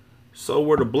 "So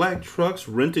were the black trucks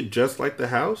rented just like the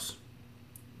house?"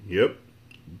 "Yep,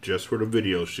 just for the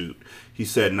video shoot," he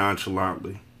said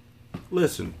nonchalantly.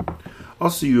 "Listen, I'll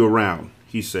see you around,"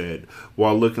 he said,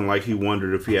 while looking like he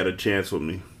wondered if he had a chance with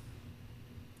me.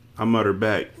 I muttered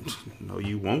back, "No,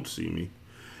 you won't see me,"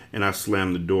 and I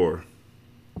slammed the door.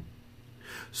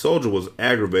 Soldier was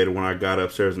aggravated when I got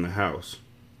upstairs in the house.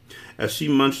 As she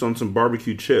munched on some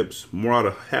barbecue chips, more out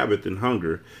of habit than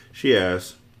hunger, she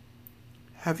asked,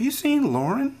 "Have you seen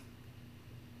Lauren?"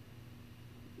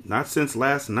 "Not since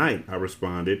last night," I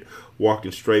responded,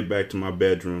 walking straight back to my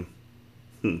bedroom.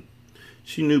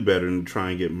 She knew better than to try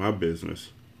and get my business.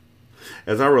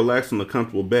 As I relaxed on the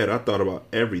comfortable bed, I thought about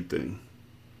everything.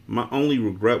 My only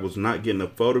regret was not getting a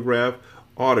photograph,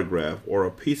 autograph, or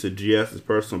a piece of GS's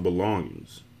personal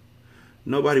belongings.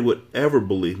 Nobody would ever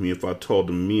believe me if I told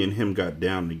them me and him got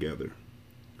down together.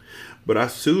 But I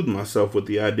soothed myself with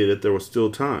the idea that there was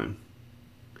still time.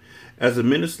 As the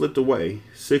minutes slipped away,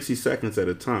 60 seconds at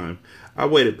a time, I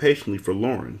waited patiently for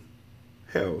Lauren.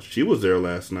 Hell, she was there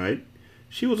last night.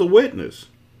 She was a witness.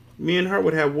 Me and her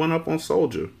would have one up on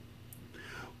Soldier.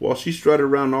 While she strutted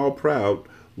around all proud,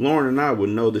 Lauren and I would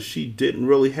know that she didn't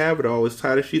really have it all as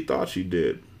tight as she thought she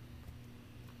did.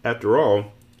 After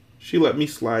all, she let me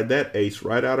slide that ace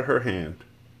right out of her hand.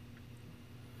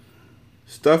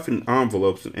 Stuffing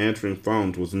envelopes and answering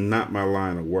phones was not my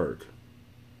line of work.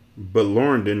 But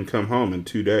Lauren didn't come home in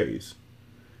 2 days.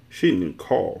 She didn't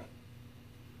call.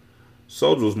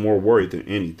 Soldier was more worried than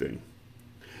anything.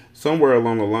 Somewhere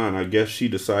along the line, I guess she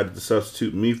decided to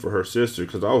substitute me for her sister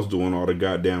because I was doing all the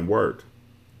goddamn work.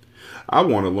 I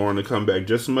wanted Lauren to come back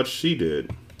just as much as she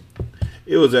did.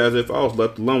 It was as if I was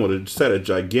left alone with a set of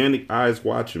gigantic eyes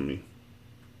watching me.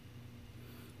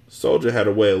 Soldier had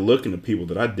a way of looking at people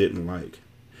that I didn't like.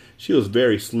 She was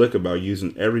very slick about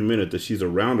using every minute that she's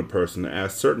around a person to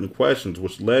ask certain questions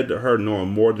which led to her knowing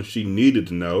more than she needed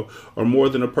to know or more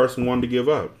than a person wanted to give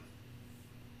up.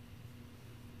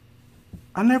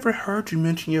 "I never heard you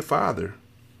mention your father.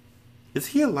 Is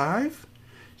he alive?"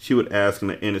 she would ask in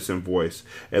an innocent voice,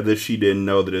 as if she didn't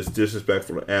know that it's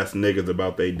disrespectful to ask niggas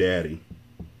about their daddy.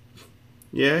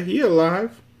 "Yeah, he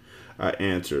alive," I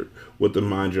answered, with the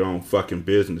mind your own fucking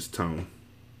business tone.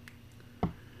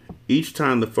 Each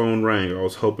time the phone rang, I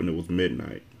was hoping it was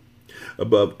midnight.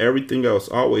 Above everything else,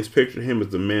 I always pictured him as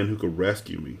the man who could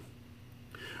rescue me.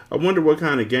 I wondered what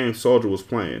kind of game Soldier was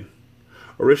playing,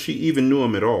 or if she even knew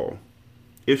him at all.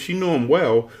 If she knew him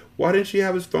well, why didn't she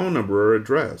have his phone number or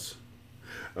address?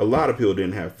 A lot of people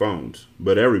didn't have phones,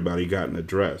 but everybody got an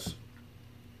address.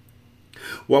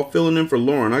 While filling in for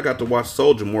Lauren, I got to watch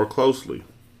Soldier more closely.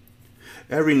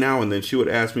 Every now and then she would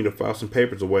ask me to file some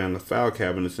papers away on the file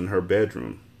cabinets in her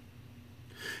bedroom.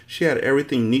 She had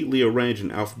everything neatly arranged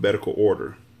in alphabetical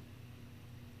order.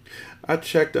 I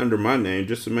checked under my name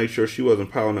just to make sure she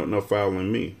wasn't piling up no file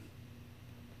on me.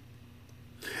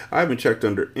 I even checked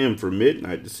under M for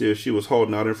midnight to see if she was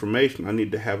holding out information I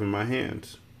needed to have in my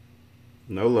hands.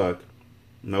 No luck.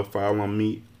 No file on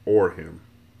me or him.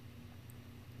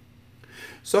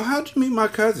 So how'd you meet my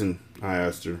cousin? I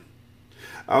asked her.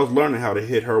 I was learning how to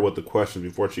hit her with the questions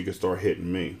before she could start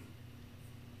hitting me.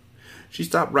 She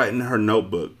stopped writing in her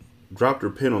notebook, dropped her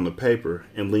pen on the paper,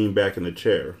 and leaned back in the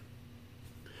chair.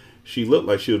 She looked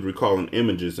like she was recalling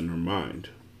images in her mind.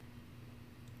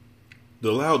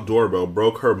 The loud doorbell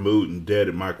broke her mood and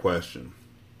deadened my question.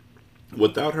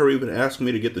 Without her even asking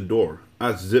me to get the door,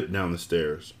 I zipped down the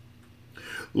stairs.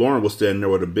 Lauren was standing there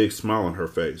with a big smile on her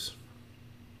face.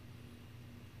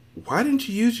 Why didn't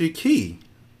you use your key?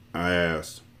 I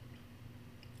asked.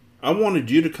 I wanted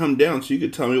you to come down so you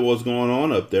could tell me what was going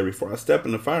on up there before I step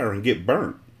in the fire and get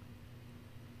burnt.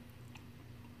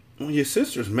 Well, your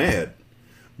sister's mad,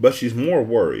 but she's more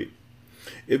worried.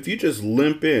 If you just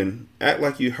limp in, act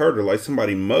like you hurt her, like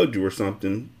somebody mugged you or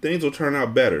something, things will turn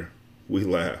out better. We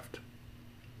laughed.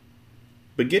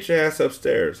 But get your ass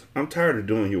upstairs. I'm tired of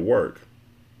doing your work.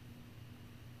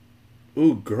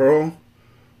 Ooh, girl.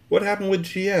 What happened with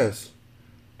GS?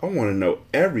 I want to know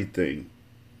everything.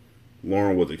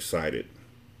 Lauren was excited.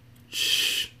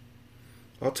 Shh.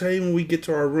 I'll tell you when we get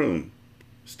to our room.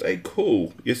 Stay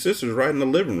cool. Your sister's right in the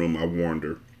living room, I warned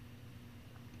her.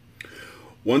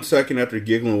 1 second after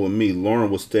giggling with me,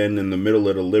 Lauren was standing in the middle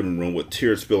of the living room with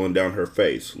tears spilling down her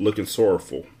face, looking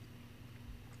sorrowful.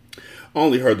 I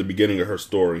only heard the beginning of her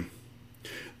story.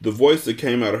 The voice that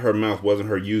came out of her mouth wasn't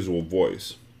her usual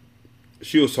voice.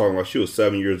 She was talking like she was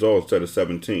 7 years old instead of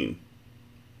 17.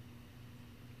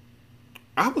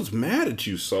 I was mad at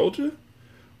you, soldier.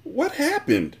 What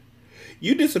happened?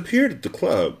 You disappeared at the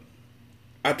club.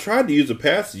 I tried to use the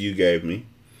passes you gave me.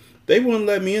 They wouldn't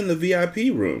let me in the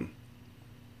VIP room.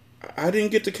 I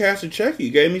didn't get to cash the check you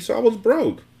gave me, so I was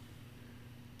broke.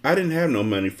 I didn't have no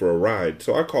money for a ride,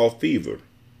 so I called Fever.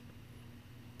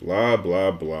 Blah,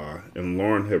 blah, blah, and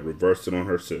Lauren had reversed it on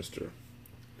her sister.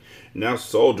 Now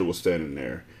Soldier was standing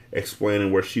there,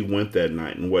 explaining where she went that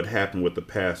night and what happened with the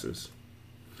passes.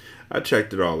 I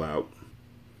checked it all out.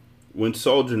 When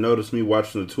Soldier noticed me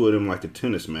watching the two of them like a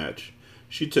tennis match,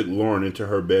 she took Lauren into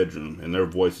her bedroom, and their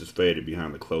voices faded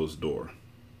behind the closed door.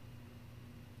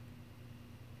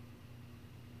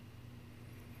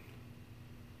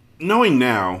 Knowing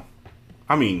now,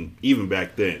 even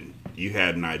back then, you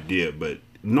had an idea, but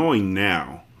knowing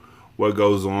now what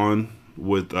goes on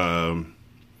with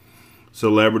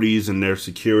celebrities and their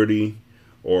security,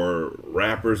 or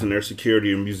rappers and their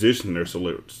security, and musicians and their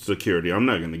security, I'm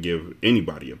not going to give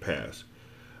anybody a pass.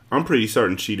 I'm pretty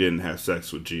certain she didn't have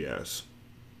sex with GS.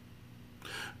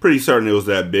 Pretty certain it was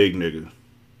that big nigga.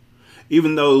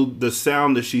 Even though the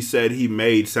sound that she said he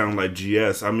made sounded like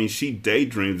GS, she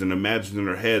daydreams and imagines in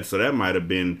her head, so that might have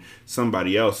been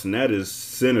somebody else, and that is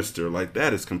sinister. Like,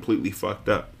 that is completely fucked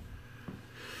up.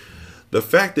 The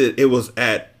fact that it was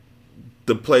at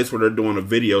the place where they're doing a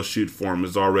video shoot for him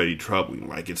is already troubling.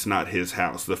 Like, it's not his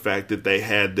house. The fact that they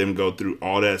had them go through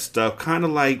all that stuff, kind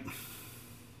of like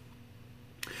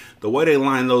the way they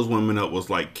lined those women up was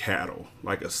like cattle,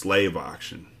 like a slave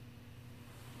auction.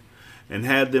 And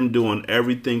had them doing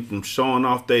everything from showing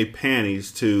off their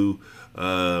panties to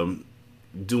doing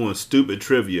stupid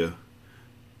trivia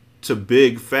to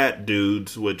big fat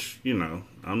dudes, which,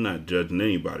 I'm not judging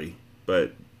anybody,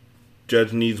 but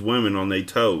judging these women on their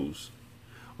toes,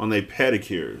 on their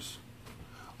pedicures,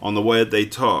 on the way that they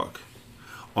talk,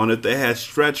 on if they had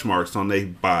stretch marks on their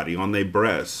body, on their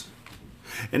breasts.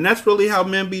 And that's really how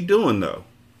men be doing, though.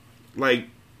 Like,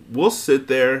 we'll sit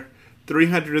there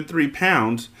 303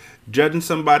 pounds judging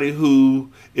somebody who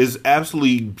is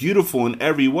absolutely beautiful in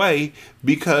every way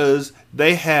because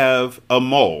they have a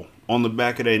mole on the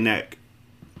back of their neck.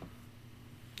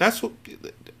 That's what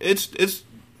it's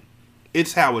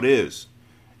how it is.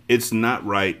 It's not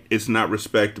right. It's not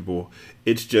respectable.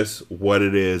 It's just what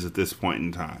it is at this point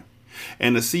in time.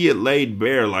 And to see it laid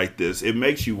bare like this, it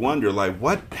makes you wonder, like,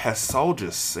 what has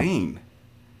Soldier seen?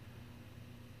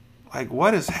 Like,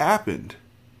 what has happened?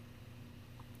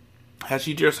 Has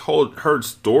she just heard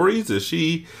stories? Is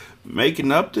she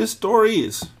making up this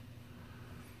story?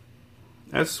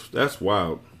 That's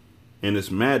wild. And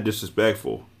it's mad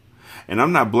disrespectful. And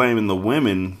I'm not blaming the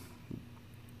women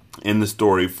in the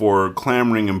story for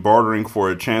clamoring and bartering for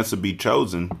a chance to be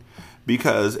chosen.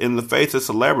 Because in the face of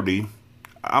celebrity,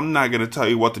 I'm not going to tell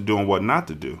you what to do and what not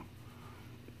to do.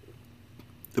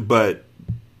 But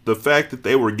the fact that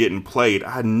they were getting played,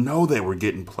 I know they were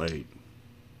getting played.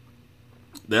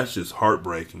 That's just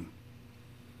heartbreaking.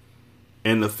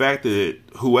 And the fact that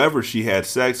whoever she had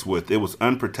sex with, it was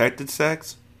unprotected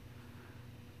sex,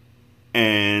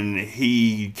 and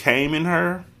he came in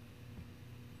her,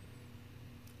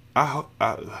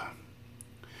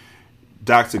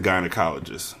 Doc's a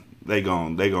gynecologist. They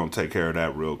gonna take care of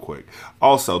that real quick.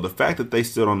 Also, the fact that they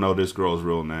still don't know this girl's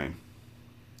real name,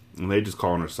 and they just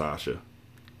calling her Sasha.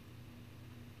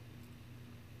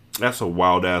 That's a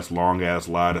wild ass, long ass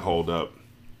lie to hold up.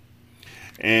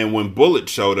 And when Bullet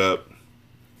showed up,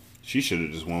 she should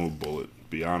have just went with Bullet, to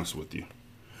be honest with you.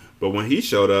 But when he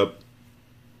showed up,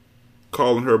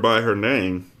 calling her by her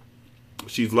name,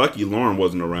 she's lucky Lauren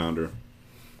wasn't around her.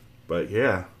 But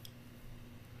yeah.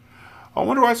 I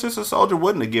wonder why Sister Soldier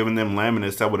wouldn't have given them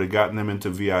laminates that would have gotten them into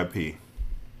VIP.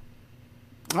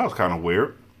 That was kind of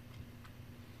weird.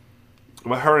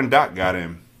 But her and Doc got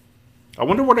in. I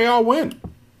wonder where they all went.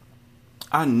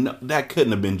 I know that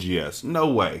couldn't have been GS. No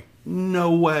way.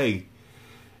 No way.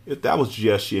 If that was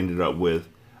GS she ended up with,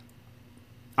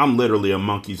 I'm literally a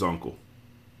monkey's uncle.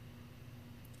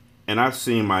 And I've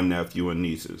seen my nephew and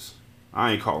nieces.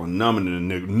 I ain't calling none of them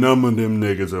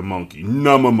niggas a monkey.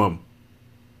 None of them.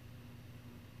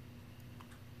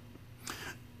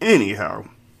 Anyhow,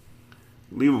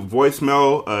 leave a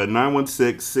voicemail,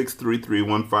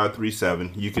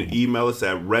 916-633-1537. You can email us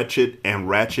at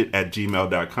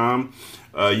wretchedandratchet@gmail.com.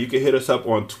 You can hit us up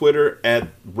on Twitter at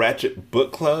Ratchet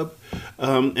Book Club.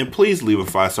 And please leave a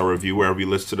 5-star review wherever you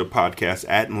listen to the podcast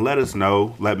at, and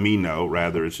let me know,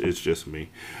 it's just me.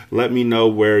 Let me know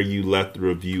where you left the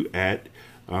review at,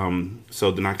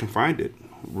 so then I can find it.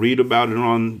 Read about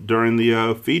it during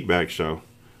the feedback show,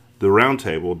 the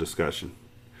roundtable discussion.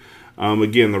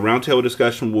 Again, the roundtable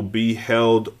discussion will be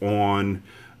held on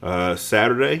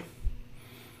Saturday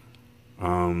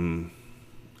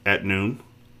at noon.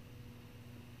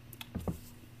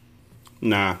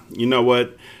 Nah, you know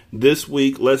what? This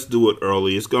week, let's do it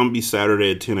early. It's going to be Saturday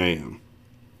at 10 a.m.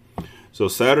 So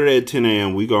Saturday at 10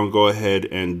 a.m., we're going to go ahead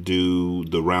and do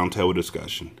the roundtable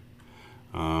discussion.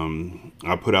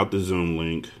 I put out the Zoom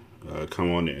link.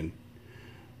 Come on in.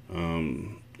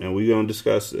 And we're going to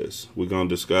discuss this. We're going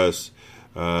to discuss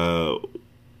the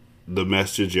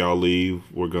message y'all leave.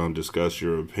 We're going to discuss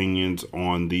your opinions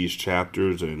on these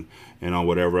chapters and on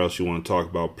whatever else you want to talk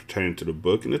about pertaining to the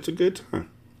book. And it's a good time.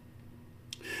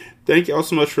 Thank you all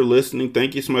so much for listening.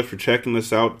 Thank you so much for checking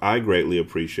us out. I greatly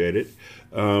appreciate it.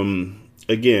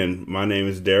 Again, my name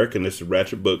is Derek, and this is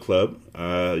Ratchet Book Club.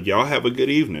 Y'all have a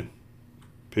good evening.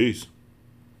 Peace.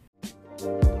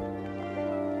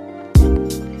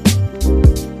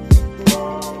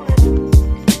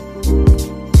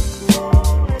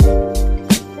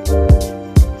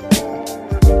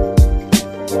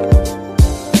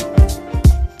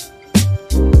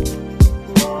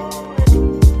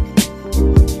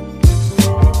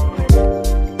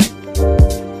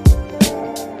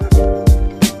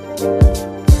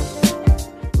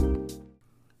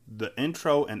 The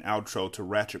intro and outro to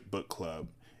Ratchet Book Club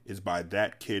is by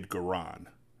That Kid Garan,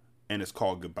 and it's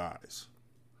called Goodbyes.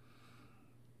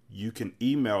 You can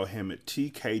email him at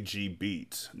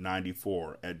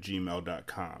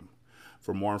tkgbeats94@gmail.com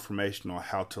for more information on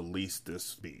how to lease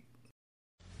this beat.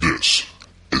 This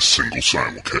is Single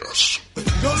Simulcast.